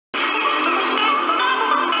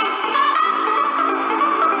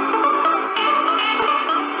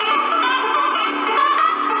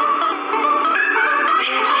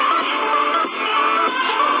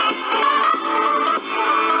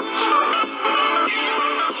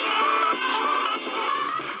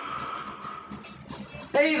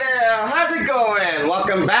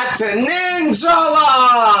welcome back to Ninjala!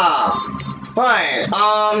 Fine,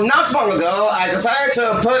 not too long ago, I decided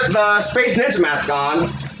to put the Space Ninja mask on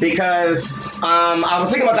because, I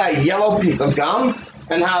was thinking about that yellow piece of gum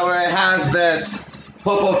and how it has this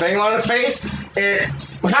purple thing on its face. It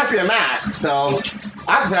has to be a mask, so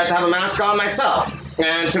I decided to have a mask on myself.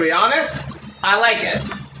 And to be honest, I like it.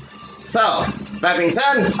 So, that being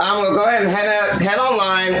said, I'm going to go ahead and head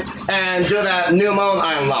online and do that new mode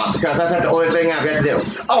I unlocked, because that's the only thing I've got to do.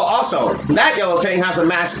 Oh, also, that yellow thing has a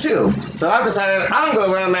mask too, so I've decided I'm going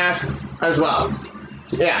to wear a mask as well.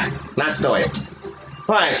 Yeah, that's the story.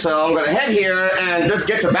 Alright, so I'm going to head here and just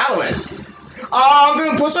get to battling. Oh, I'm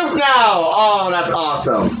doing push-ups now! Oh, that's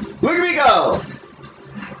awesome. Look at me go!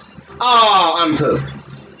 Oh, I'm pooped.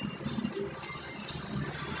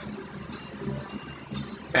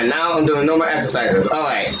 And now I'm doing normal exercises.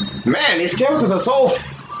 Alright. Man, these characters are so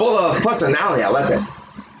full of personality. I like it.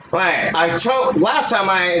 Right. Last time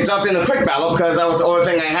I jumped in a quick battle because that was the only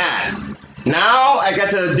thing I had. Now I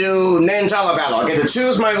get to do Ninjala battle. I get to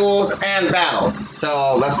choose my rules and battle.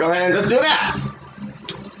 So let's go ahead and just do that.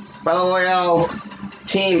 Battle Royale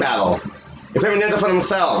team battle. It's every ninja for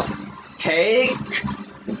themselves. Take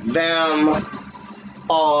them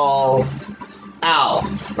all out.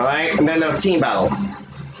 Alright? And then there's team battle.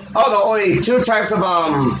 Oh, there are only two types of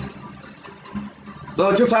modes.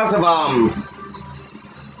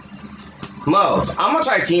 I'm gonna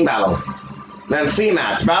try team battle. Then free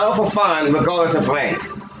match. Battle for fun, regardless of rank.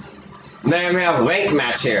 Then we have rank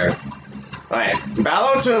match here. Alright.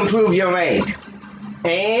 Battle to improve your rank.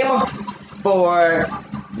 Aim for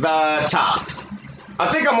the top. I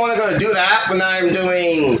think I'm only gonna do that when I'm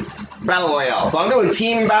doing Battle Royale. But I'm doing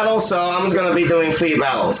team battle, so I'm just gonna be doing free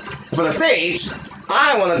battles. For the stage,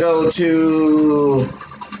 I want to go to...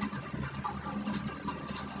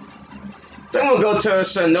 I'm going to go to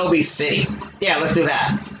Shinobi City. Yeah, let's do that.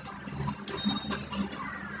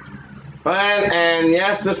 And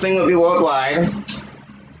yes, this thing will be worldwide.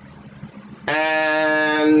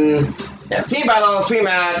 And... yeah, team battle, free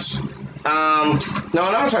match. No, I'm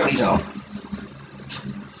going to try regional.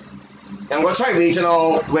 I'm going to try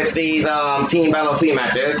regional with these team battle free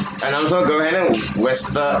matches, and I'm just going to go ahead and wish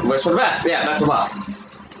for the best. Yeah, that's a lot.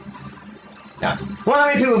 Yeah. Well, how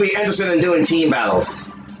many people would be interested in doing team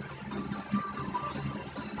battles?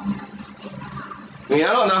 I mean,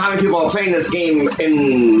 I don't know how many people are playing this game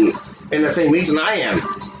in the same region I am.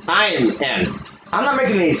 I'm not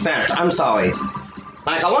making any sense. I'm sorry.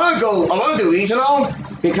 Like, I want to do regional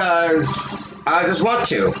because I just want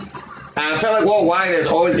to. And I feel like worldwide is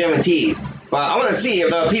always guaranteed. But I want to see if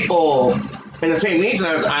there are people in the same region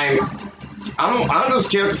as I'm just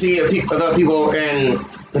curious to see if there are people in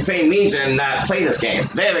the same region that play this game.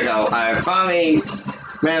 There we go. I finally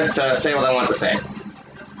managed to say what I want to say.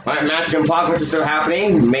 Alright, Magic and Progress is still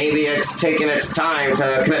happening. Maybe it's taking its time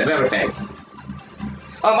to connect everything.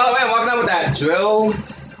 Oh, by the way, I'm walking out with that drill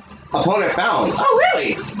opponent found. Oh,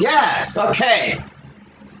 really? Yes, okay.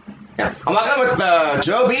 Yeah. I'm not going with the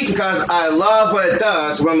drill beat because I love what it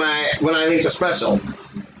does when I unleash a special.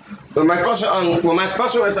 When my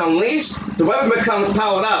special is unleashed, the weapon becomes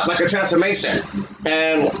powered up like a transformation.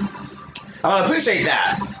 And I appreciate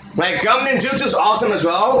that. Like, Gum Ninjutsu is awesome as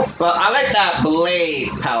well, but I like that blade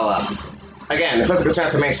power up. Again, the physical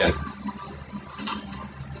transformation.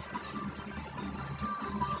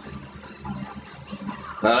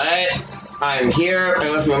 Alright, I'm here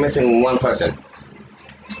unless we're missing one person.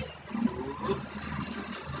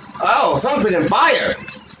 Oh, someone's breathing fire!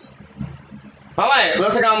 Alright,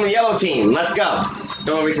 looks like I'm on the yellow team. Let's go.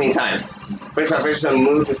 Don't waste any time. Wait for preparation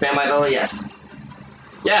move to standby though, yes.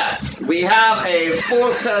 Yes, we have a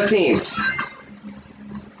full set of teams.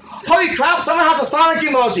 Holy crap, someone has a Sonic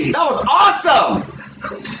emoji! That was awesome!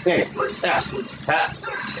 Yeah.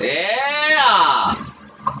 Yeah!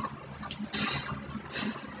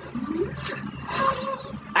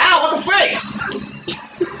 Ow, what the frick?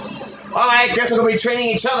 Alright, guess we're gonna be training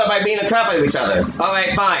each other by beating the crap out of each other.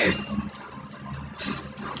 Alright, fine.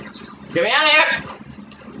 Get me out of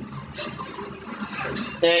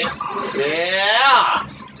here! Yeah!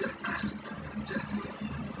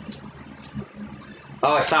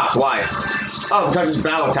 Oh, it stopped. Why? Oh, because it's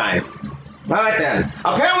battle time. Alright then.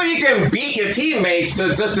 Apparently you can beat your teammates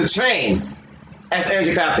just to train.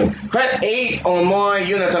 S-Energy crafting. Collect 8 or more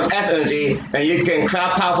units of S-Energy and you can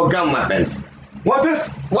craft powerful gun weapons. What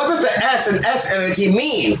does the S in S-Energy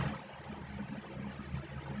mean?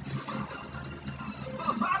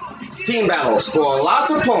 Team battles for lots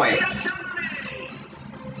of points.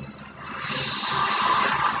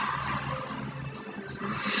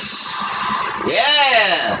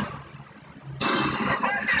 Yeah!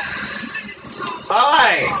 Alright!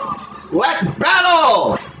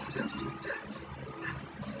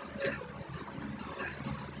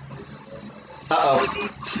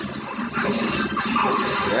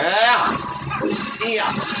 Yeah.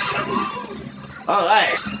 Yeah.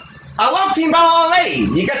 Alright. I love team battle already.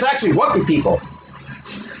 You get to actually work with people.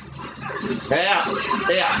 Yeah.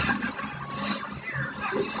 Yeah.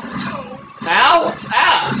 Ow!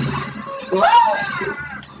 Ah!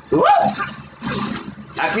 Whoa! Whoa!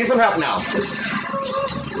 I need some help now.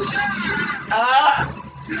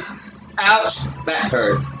 Ouch! That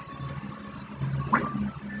hurt.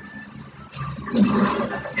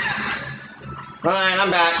 Alright, I'm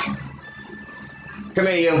back. Come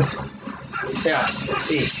here, you. Yeah.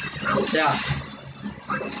 Eat. Yeah.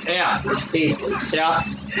 Yeah. Eat. Yeah.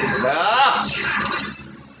 Ah!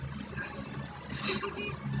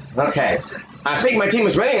 Okay. I think my team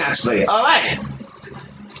is winning, actually. Alright.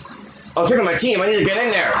 Oh, look at my team. I need to get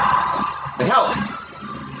in there and help.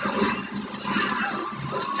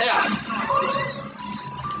 Yeah.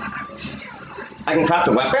 I can craft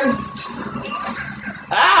a weapon?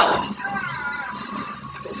 Ow!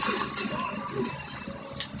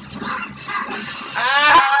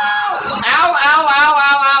 Ow! Ow, ow, ow,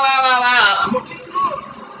 ow, ow, ow, ow, ow.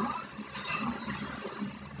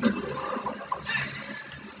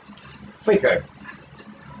 Flicker.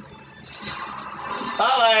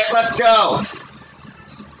 Alright, let's go.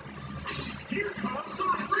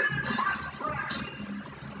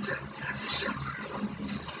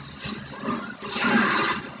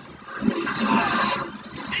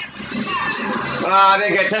 I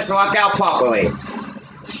didn't get a chance to walk out properly.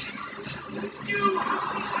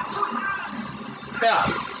 Yeah.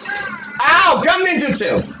 Ow! Jump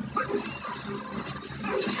ninjutsu!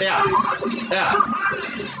 Yeah. Yeah.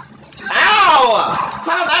 Ow!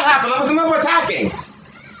 How did that happen? I was in the middle of attacking.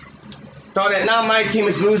 Darn it, now my team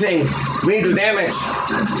is losing. We need to do damage.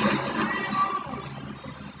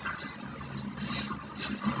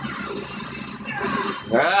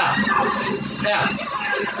 Yeah.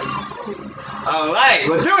 Alright,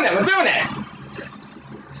 we're doing it, we're doing it!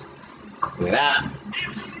 Look at that.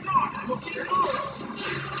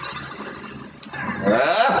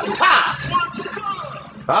 Ha!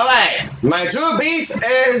 Alright, my true beast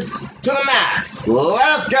is to the max.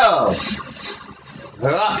 Let's go!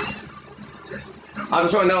 I'll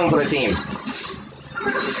just throw another one for the team.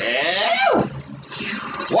 Ew.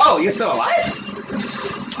 Whoa, you're still alive?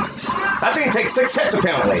 That thing takes 6 hits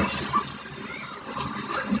apparently.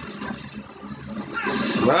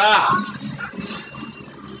 Ah.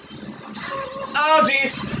 Oh,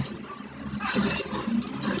 jeez.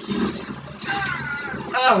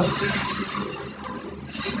 Oh.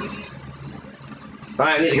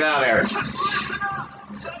 Alright, I need to get out of there.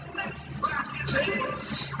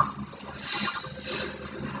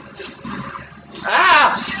 Ah!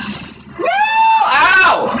 No!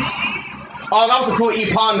 Ow! Oh, that was a cool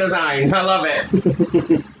E-Pawn design. I love it.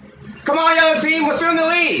 Come on, yellow team, we're still in the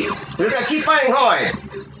lead. We're gonna keep fighting hard.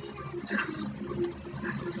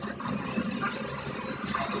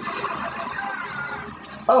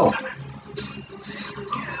 Oh.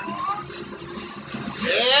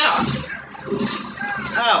 Yeah.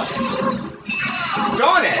 Oh.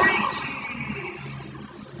 Darn it.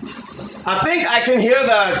 I think I can hear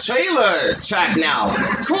the trailer track now.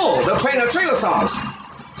 Cool, they're playing the trailer songs.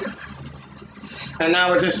 And now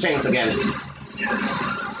we're just changed again.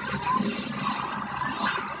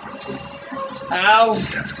 Ow.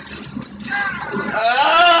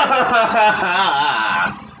 Ah.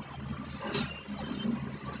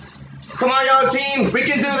 Come on, y'all team, we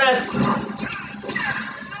can do this.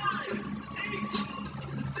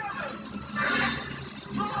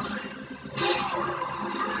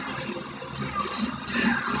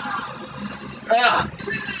 Ah.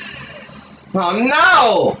 Oh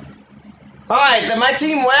no! Alright, did my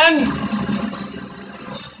team win?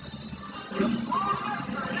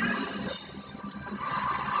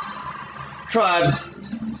 Crud.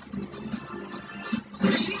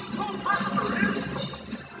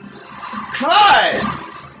 Crud!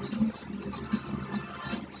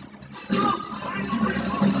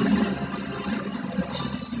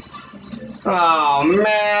 Oh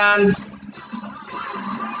man.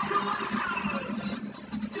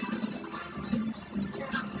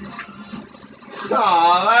 Oh,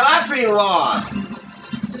 I actually lost.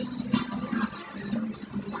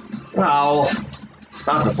 Oh,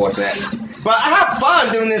 that's unfortunate. But I have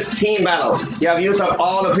fun doing this team battle. You have used up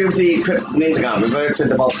all the previously equipped ninja gun, reverted to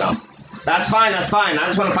the bolt gun. That's fine, that's fine. I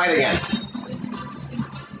just want to fight again.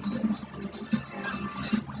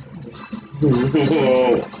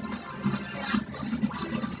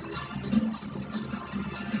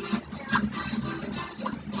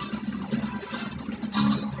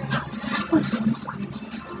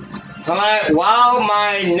 Alright, while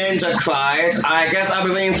my ninja cries, I guess I'll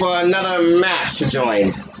be waiting for another match to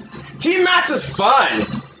join. Team match is fun!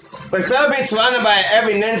 Instead of being surrounded by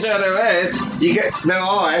every ninja there is, you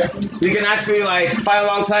can actually like fight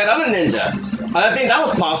alongside other ninja. I didn't think that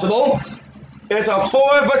was possible. It's a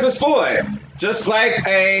 4 versus 4. Just like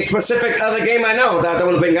a specific other game I know that I don't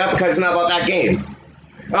want to bring up because it's not about that game.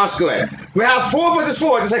 Oh, screw it. We have 4 versus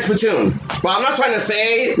 4, just like Splatoon. But I'm not trying to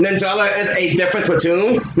say Ninjala is a different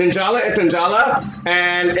Splatoon. Ninjala is Ninjala,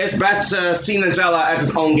 and it's best to see Ninjala as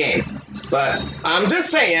its own game. But I'm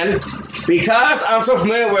just saying, because I'm so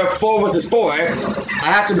familiar with 4 versus 4, I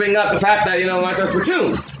have to bring up the fact that, you know, I said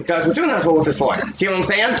Splatoon. Because Splatoon has 4 versus 4. See what I'm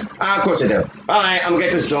saying? Of course I do. Alright, I'm gonna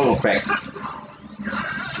get this drone real quick.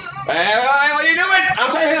 Hey, what are you doing? I'm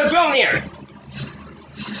trying to hit a drone here.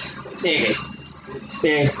 Okay.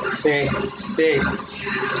 Hey,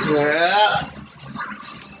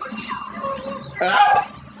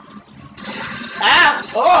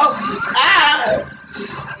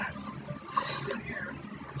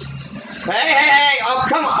 oh,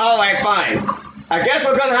 come on. Alright, fine. I guess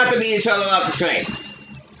we're gonna have to beat each other up the train.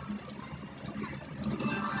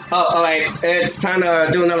 Oh, alright, it's time to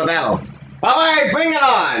do another battle. Alright, bring it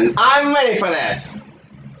on. I'm ready for this.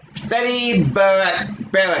 Steady Baraka.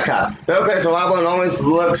 Baraka is reliable and always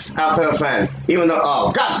looks out for a friend. Even though,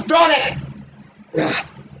 oh, God, darn it!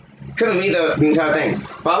 Couldn't read the entire thing.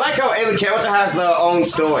 But I like how every character has their own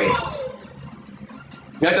story.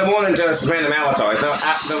 Like they're more than just random avatars, they're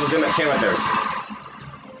legitimate characters.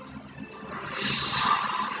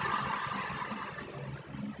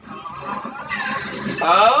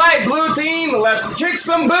 Alright, blue team, let's kick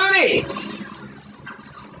some booty!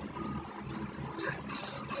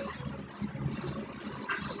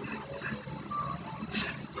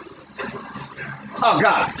 Oh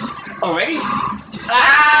God! Already?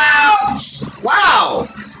 Ouch! Wow!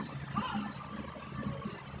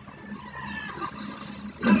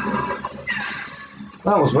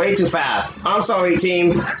 That was way too fast. I'm sorry,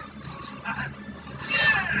 team.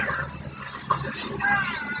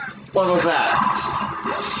 What was that?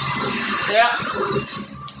 Yep.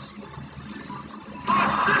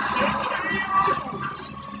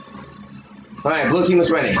 Alright, blue team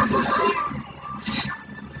is ready.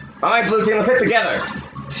 Alright, blue team, let's hit together.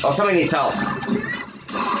 Oh, somebody needs help.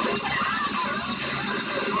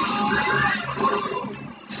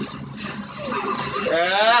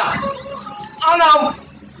 Yeah. Oh no!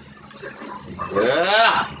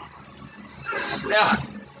 Yeah. Yeah.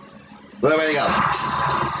 Where do we go?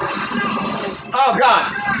 Oh God!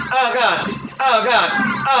 Oh God! Oh God!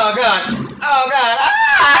 Oh God! Oh God!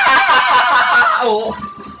 Ah! Oh!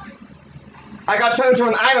 I got turned into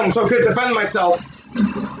an item so I could defend myself.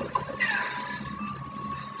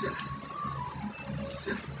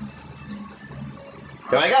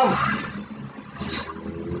 Here I go.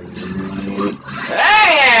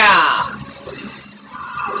 Yeah!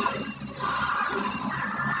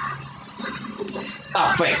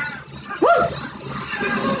 Oh, wait. Woo!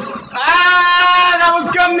 Ah, that was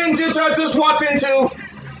gum ninja I just walked into.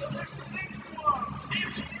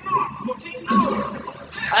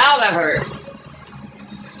 Ow, that hurt.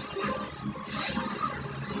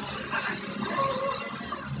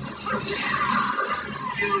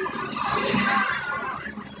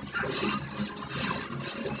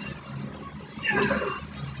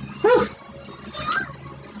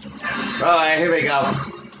 Alright, here we go.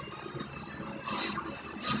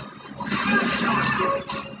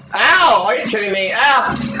 Ow! Are you kidding me?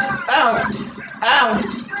 Ow! Ow! Ow!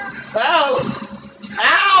 Ow!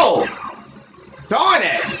 Ow! Darn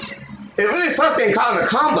it! It really sucks getting caught in a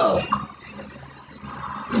combo.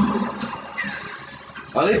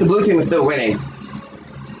 At least the blue team is still winning.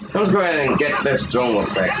 Let's go ahead and get this drone real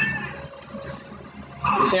quick.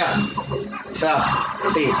 Yeah. Yeah.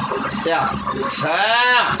 See. Yeah.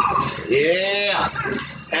 Ah! Yeah.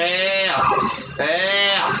 Yeah.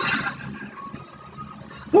 Yeah.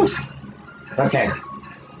 Woo. Okay.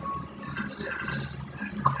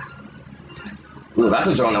 Ooh, that's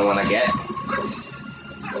a drone I want to get.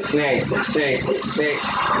 Yeah. Yeah.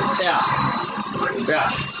 Yeah.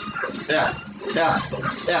 Yeah. Yeah. Yeah. Yeah.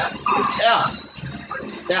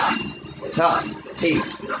 Yeah. Yeah. Yeah.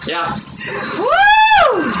 Yeah. Woo!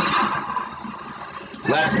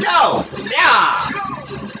 Let's go! Yeah!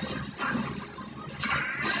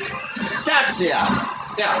 Gotcha!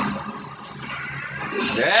 Yeah!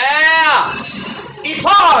 Yeah!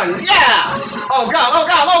 Ippon! Yeah! Oh God! Oh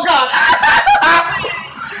God! Oh God!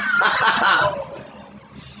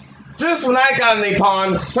 Just when I got an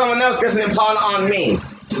Ippon, someone else gets an Ippon on me.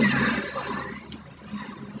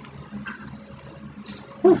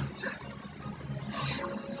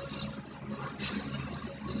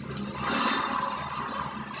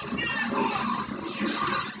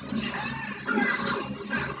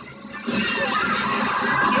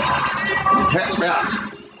 Yeah.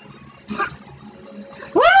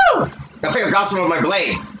 Woo! I think I got some of my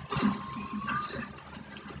blade.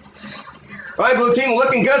 Alright, blue team,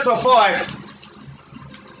 looking good so far.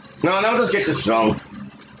 No, now let's get this drone.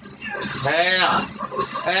 Yeah.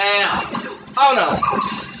 Yeah. Oh no.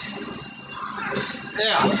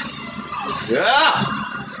 Yeah. Yeah.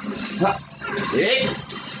 Yeah.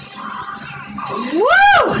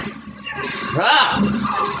 Woo! Ah.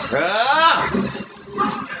 Ah.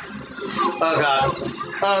 Oh god.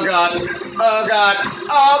 Oh god. Oh god.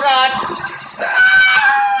 Oh god.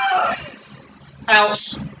 Ah!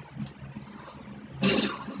 Ouch.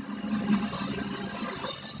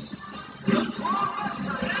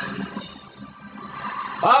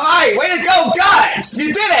 Alright, way to go, guys!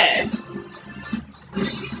 You did it!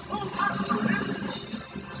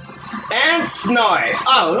 And snort.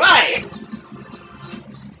 Alright!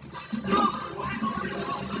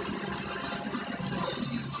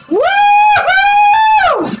 Woohoo!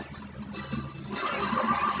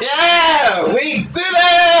 Yeah! We did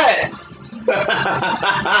it!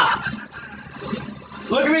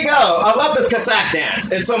 Look at me go! I love this Cossack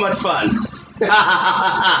dance. It's so much fun.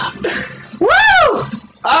 Woo!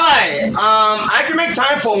 Alright, I can make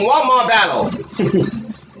time for one more battle.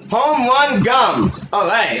 Home run gum.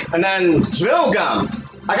 Alright, and then drill gum.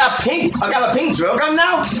 I got a pink drill gum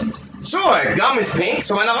now? Sure, gum is pink,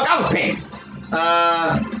 so I know gum is pink.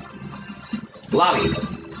 Lobby.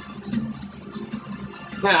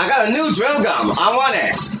 Man, I got a new drill gum. I want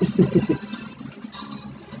it.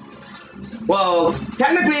 Well,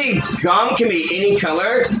 technically, gum can be any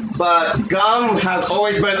color, but gum has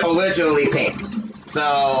always been originally pink. So,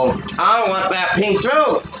 I want that pink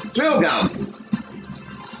drill gum.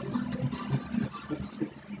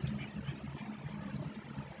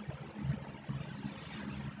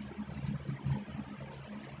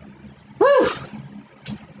 Whew.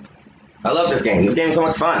 I love this game. This game is so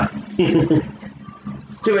much fun.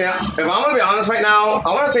 If I'm gonna be honest right now,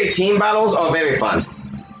 I want to say team battles are very fun.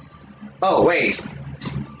 Oh, wait.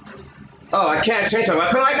 Oh, I can't change my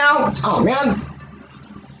weapon right now? Oh, man.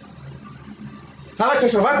 How do I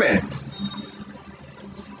change my weapon?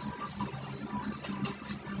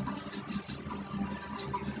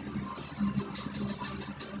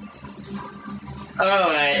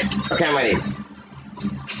 Alright. Okay, I'm ready.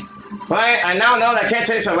 Alright, I now know that I can't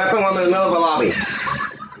change my weapon while I'm in the middle of a lobby.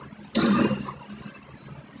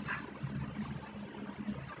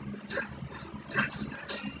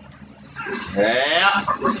 Yeah.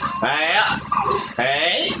 Yeah.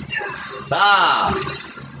 Hey. Stop.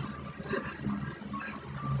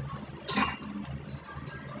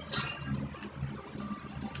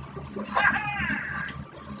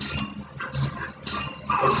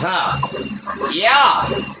 Yeah.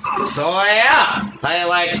 So yeah. I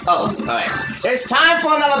like. Oh, alright. It's time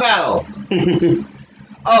for another battle.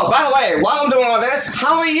 Oh, by the way, while I'm doing all this,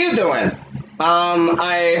 how are you doing?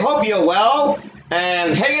 I hope you're well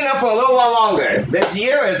and hanging up for a little while longer. This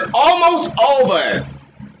year is almost over.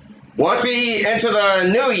 Once we enter the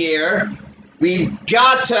new year, we've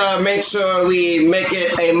got to make sure we make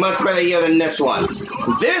it a much better year than this one. To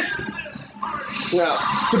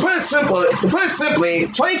put it simply,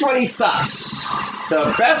 2020 sucks.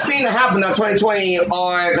 The best thing to happen in 2020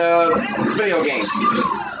 are the video games.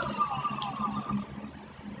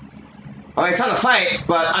 Alright, it's time to fight,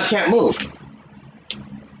 but I can't move.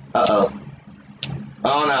 Uh-oh.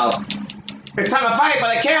 Oh no. It's time to fight, but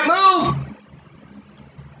I can't move!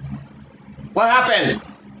 What happened?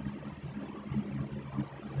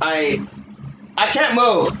 I can't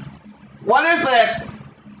move. What is this?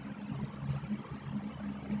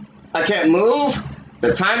 I can't move?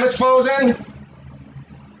 The time is frozen?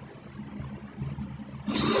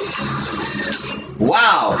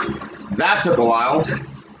 Wow. That took a while.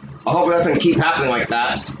 I hope it doesn't keep happening like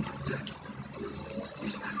that.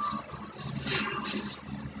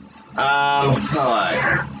 Alright.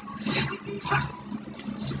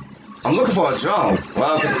 I'm looking for a drone.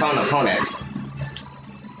 Well, I just found an opponent.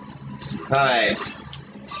 Alright.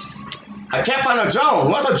 I can't find a drone.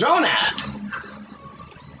 Where's a drone at?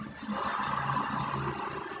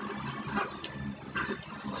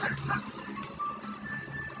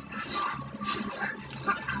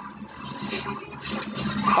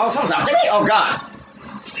 Oh, someone's after me? Oh, God.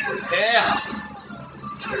 Yeah.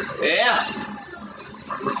 Yeah.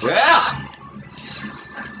 Yeah.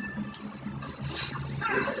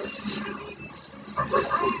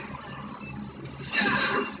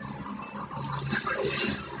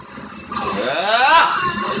 Yeah.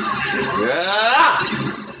 Yeah.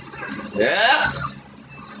 Yeah.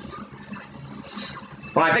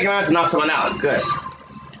 Well, I think I managed to knock someone out. Good.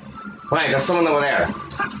 Alright, there's someone over there.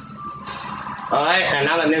 Alright, and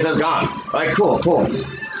now the ninja's gone. Alright, cool, cool.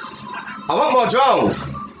 I want more drones!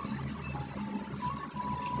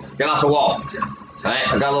 Get off the wall. Alright,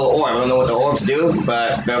 I got a little orb. I don't know what the orbs do,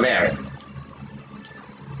 but they're there.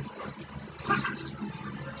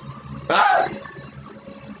 Ah!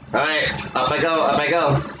 Alright, up I go, up I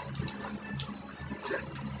go.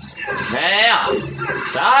 Yeah!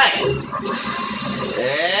 Die!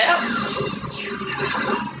 Yeah!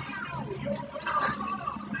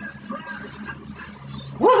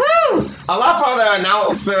 Woohoo! I love how the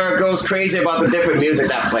announcer goes crazy about the different music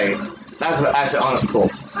that plays. That's actually honestly cool.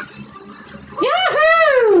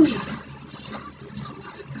 Yahoo!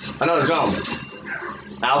 Another drum.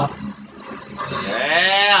 Ow.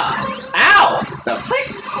 Yeah! Ow! That's right.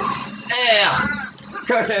 Yeah!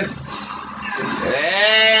 Curses!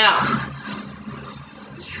 Yeah!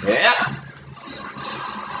 Yeah!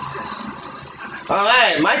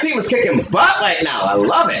 Alright, my team is kicking butt right now. I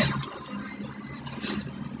love it.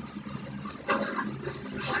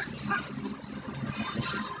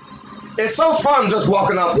 It's so fun just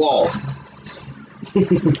walking up walls.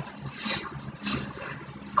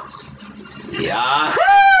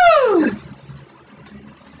 Yahoo!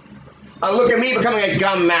 Oh, look at me becoming a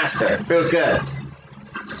gun master. Feels good.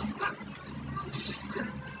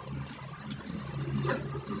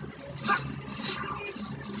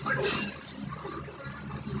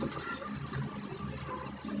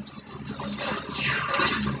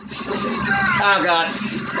 Oh god.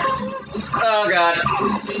 Oh god.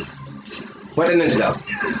 Where did Ninja go?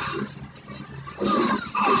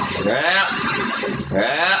 Yeah.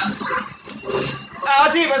 Yeah. Oh,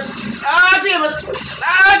 Jeebus! Oh, Jeebus!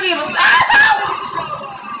 Oh, Jeebus!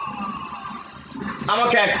 Oh, I'm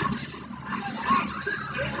okay.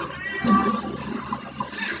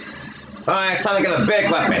 Alright, it's time to get a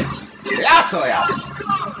big weapon. Yeah, so yeah.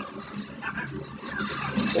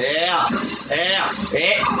 Yeah. Yeah.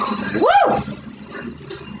 Yeah. Woo!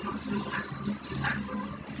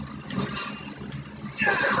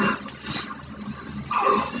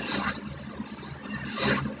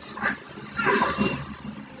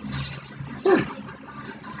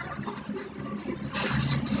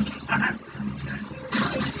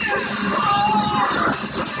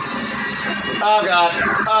 Oh god,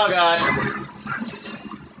 oh god.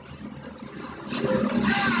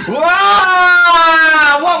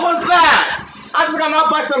 Wow! What was that? I just got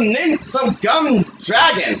knocked by some gum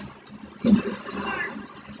dragon.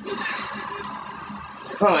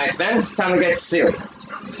 Alright then, time to get serious.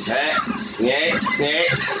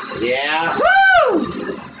 Yeah. Woo!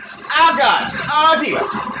 Oh god! Oh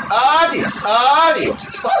divas! Oh divas! Oh divas!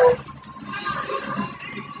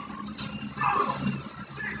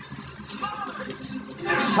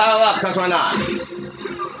 Power up, cause why not?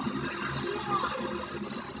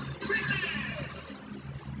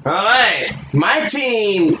 Alright, my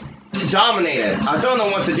team dominated. I don't know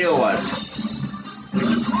what the deal was.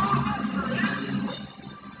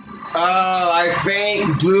 Oh, I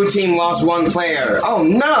think blue team lost one player. Oh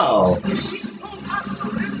no!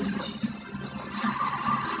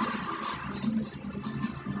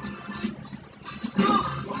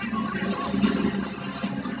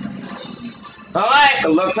 Alright, it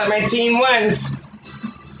looks like my team wins.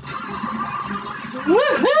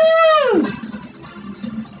 Woohoo!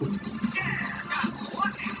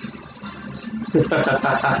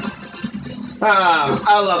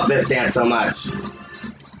 I love this dance so much.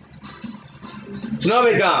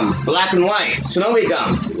 Shinobi gum, black and white. Shinobi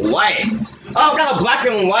gum, white. Oh, got a black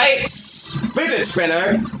and white fidget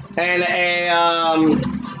spinner and a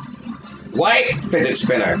white fidget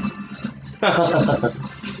spinner.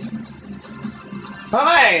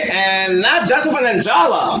 Alright, and that does it for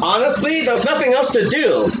Ninjala. Honestly, there's nothing else to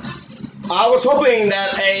do. I was hoping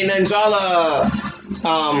that a Ninjala,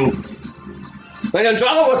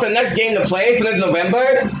 Ninjala was the next game to play for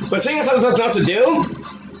November, but seeing as there's nothing else to do,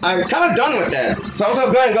 I'm kind of done with it. So I'm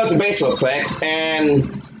just going to go to base real quick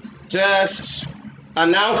and just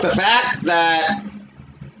announce the fact that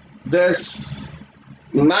this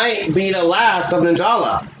might be the last of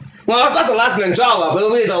Ninjala. Well, it's not the last of Ninjala, but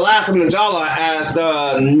it'll be the last of Ninjala as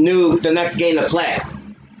the next game to play.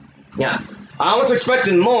 Yeah. I was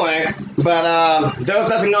expecting more, but there was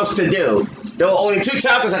nothing else to do. There were only 2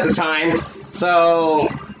 chapters at the time, so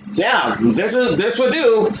yeah, this will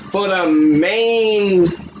do for the main.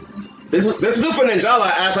 This will do for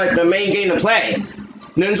Ninjala as like the main game to play.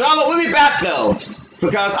 Ninjala will be back though,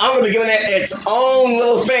 because I'm gonna be giving it its own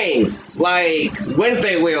little thing, like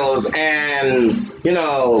Wednesday wheels and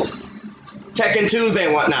Tekken Tuesday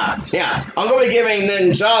and whatnot. Yeah, I'm going to be giving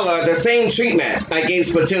Ninjala the same treatment I gave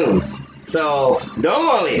Splatoon. So don't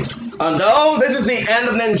worry. Although this is the end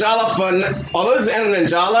of Ninjala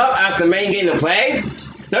as the main game to play,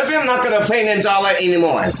 doesn't mean I'm not going to play Ninjala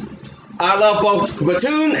anymore. I love both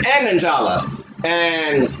Splatoon and Ninjala,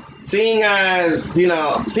 and seeing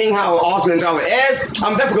how awesome Ninjala is,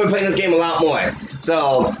 I'm definitely going to play this game a lot more.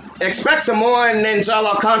 So expect some more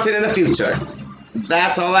Ninjala content in the future.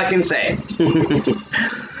 That's all I can say.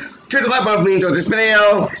 Click the like button if you enjoyed this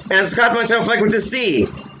video, and subscribe to my channel if you like what you see.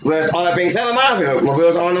 With all that being said, my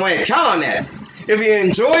videos are on the way. Count on it. If you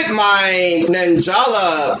enjoyed my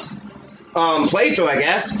Ninjala playthrough, I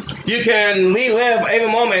guess, you can relive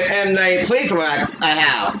every moment in a playthrough I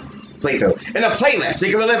have. In a playlist. You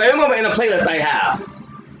can relive every moment in a playlist I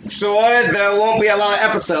have. Sure, there won't be a lot of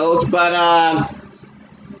episodes, but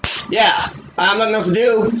yeah, I have nothing else to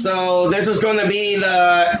do, so this is going to be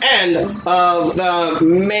the end of the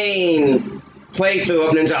main playthrough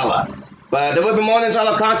of Ninjala. But there will be more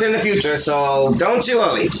Ninjala content in the future, so don't you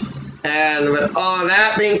worry. And with all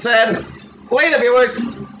that being said, later,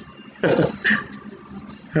 viewers.